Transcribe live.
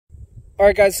All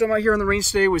right, guys, so I'm out here on the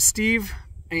range today with Steve,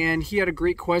 and he had a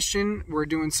great question. We're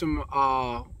doing some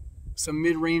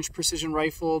mid-range precision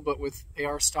rifle, but with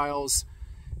AR styles,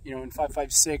 you know, in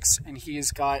 5.56, and he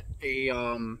has got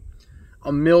a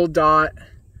mil dot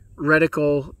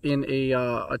reticle in a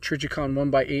Trigicon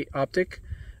 1x8 optic.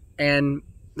 And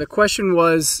the question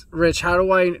was, Rich, how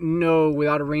do I know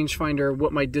without a rangefinder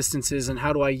what my distance is, and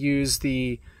how do I use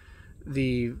the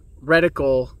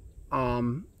reticle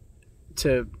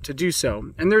to do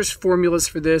so? And there's formulas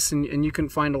for this, and you can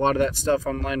find a lot of that stuff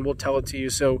online. We'll tell it to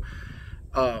you. So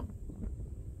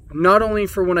not only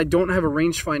for when I don't have a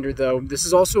rangefinder, though, this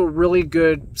is also a really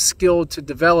good skill to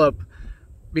develop,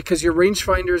 because your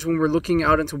rangefinders, when we're looking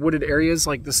out into wooded areas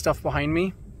like the stuff behind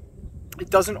me, it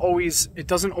doesn't always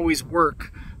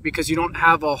work, because you don't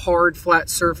have a hard flat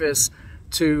surface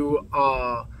to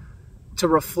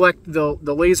reflect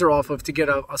the laser off of to get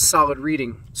a solid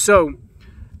reading. So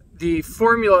the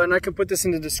formula, and I can put this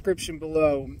in the description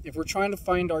below, if we're trying to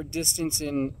find our distance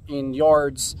in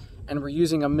yards and we're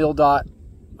using a mil dot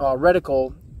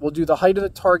reticle, we'll do the height of the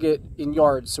target in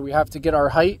yards. So we have to get our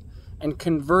height and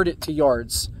convert it to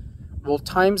yards. We'll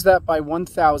times that by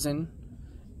 1,000,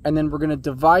 and then we're going to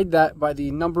divide that by the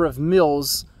number of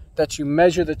mils that you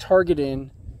measure the target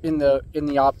in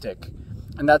the optic,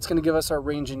 and that's going to give us our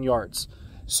range in yards.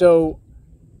 So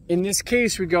in this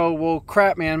case, we go, well,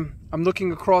 crap, man, I'm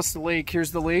looking across the lake.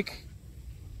 Here's the lake.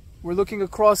 We're looking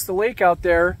across the lake out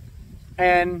there,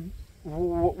 and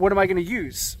what am I going to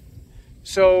use?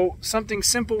 So something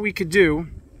simple we could do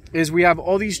is, we have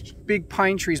all these big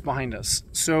pine trees behind us.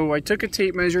 So I took a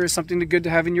tape measure, something good to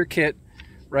have in your kit,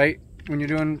 right, when you're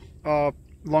doing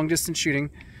long distance shooting.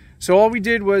 So all we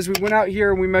did was we went out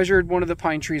here and we measured one of the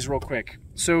pine trees real quick.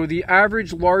 So the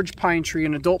average large pine tree,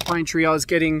 an adult pine tree, I was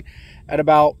getting at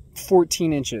about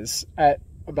 14 inches at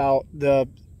about the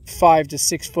 5 to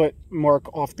 6 foot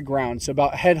mark off the ground. So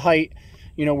about head height,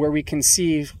 you know, where we can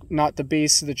see not the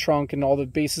base of the trunk, and all the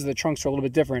bases of the trunks are a little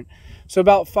bit different. So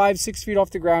about 5-6 feet off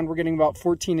the ground, we're getting about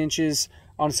 14 inches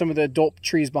on some of the adult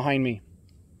trees behind me.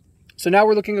 So now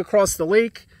we're looking across the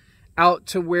lake out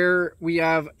to where we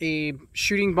have a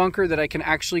shooting bunker that I can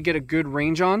actually get a good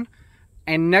range on.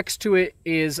 And next to it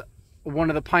is one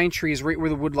of the pine trees right where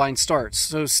the wood line starts.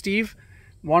 So Steve,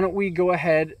 why don't we go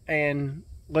ahead and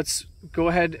let's go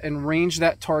ahead and range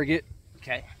that target.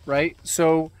 Okay. Right?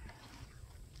 So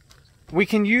we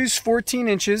can use 14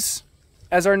 inches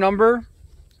as our number.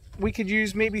 We could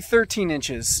use maybe 13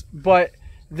 inches, but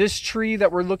this tree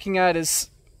that we're looking at it's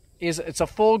a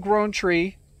full grown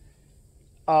tree.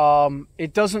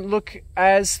 It doesn't look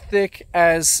as thick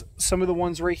as some of the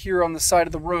ones right here on the side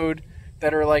of the road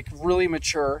that are like really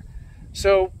mature.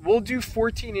 So we'll do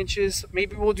 14 inches,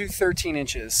 maybe we'll do 13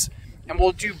 inches, and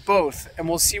we'll do both, and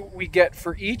we'll see what we get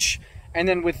for each. And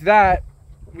then with that,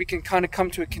 we can kind of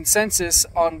come to a consensus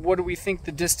on what do we think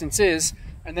the distance is,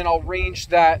 and then I'll range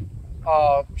that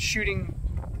shooting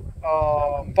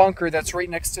bunker that's right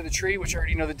next to the tree, which I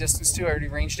already know the distance to. I already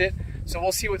ranged it. So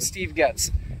we'll see what Steve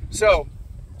gets. So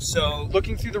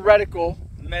looking through the reticle,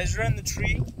 measuring the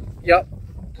tree. Yep.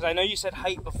 Because I know you said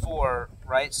height before,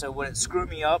 right? So when it screwed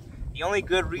me up, the only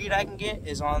good read I can get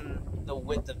is on the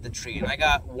width of the tree, and I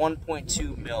got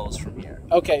 1.2 mils from here.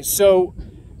 Okay, so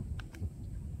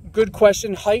good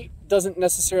question. Height doesn't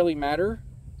necessarily matter.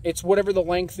 It's whatever the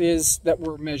length is that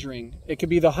we're measuring. It could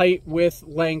be the height, width,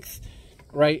 length,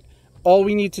 right? All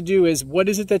we need to do is, what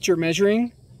is it that you're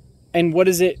measuring, and what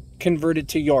is it converted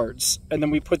to yards? And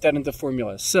then we put that into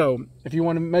formula. So if you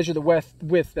want to measure the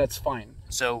width, that's fine.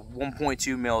 So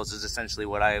 1.2 mils is essentially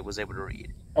what I was able to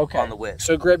read. Okay. On the width.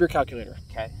 So grab your calculator.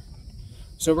 Okay.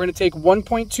 So we're going to take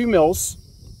 1.2 mils.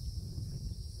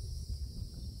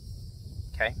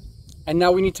 Okay. And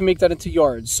now we need to make that into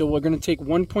yards. So we're going to take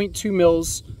 1.2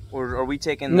 mils. Or are we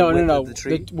taking the width of the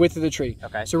tree? The width of the tree.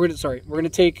 Okay. So we're going to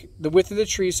take the width of the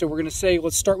tree. So we're going to say,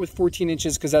 let's start with 14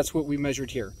 inches, because that's what we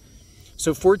measured here.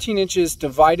 So 14 inches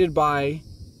divided by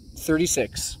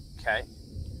 36. Okay.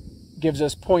 Gives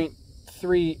us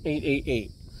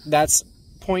 0.3888. That's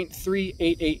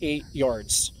 0.3888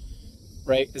 yards,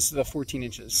 right? This is the 14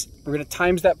 inches. We're going to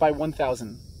times that by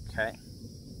 1,000. Okay.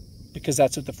 Because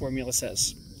that's what the formula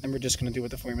says. And we're just going to do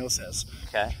what the formula says.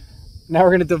 Okay. Now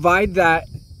we're going to divide that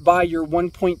by your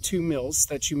 1.2 mils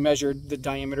that you measured the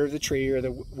diameter of the tree, or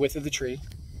the width of the tree.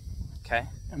 Okay.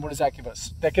 And what does that give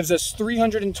us? That gives us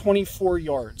 324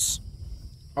 yards.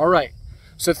 All right.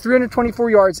 So 324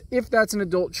 yards if that's an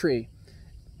adult tree.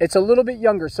 It's a little bit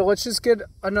younger, so let's just get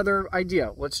another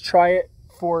idea. Let's try it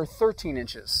for 13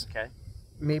 inches. Okay.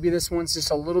 Maybe this one's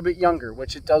just a little bit younger,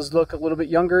 which it does look a little bit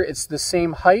younger. It's the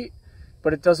same height,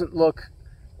 but it doesn't look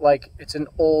like it's an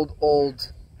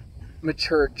old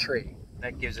mature tree.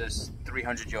 That gives us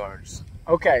 300 yards.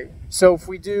 Okay, so if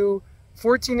we do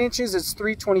 14 inches, it's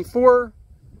 324.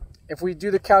 If we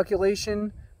do the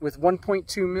calculation with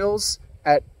 1.2 mils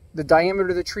at the diameter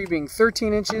of the tree being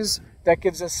 13 inches, that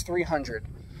gives us 300.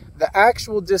 The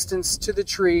actual distance to the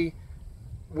tree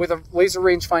with a laser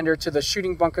rangefinder to the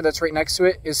shooting bunker that's right next to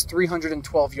it is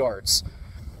 312 yards.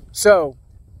 So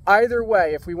either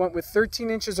way, if we went with 13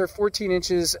 inches or 14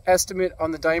 inches estimate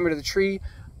on the diameter of the tree,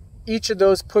 each of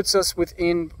those puts us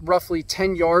within roughly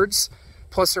 10 yards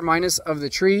plus or minus of the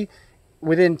tree.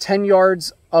 Within 10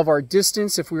 yards of our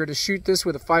distance, if we were to shoot this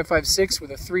with a 5.56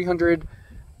 with a 300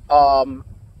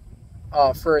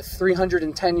 for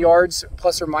 310 yards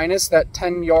plus or minus, that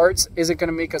 10 yards isn't going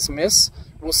to make us miss.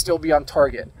 We'll still be on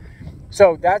target.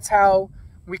 So that's how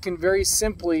we can very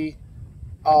simply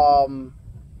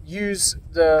use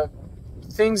the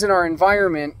things in our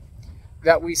environment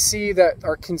that we see that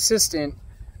are consistent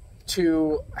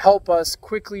to help us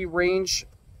quickly range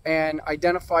and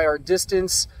identify our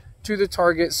distance to the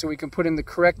target, so we can put in the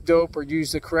correct dope or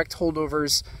use the correct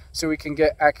holdovers so we can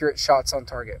get accurate shots on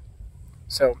target.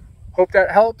 So hope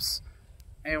that helps,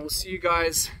 and we'll see you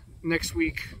guys next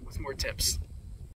week with more tips.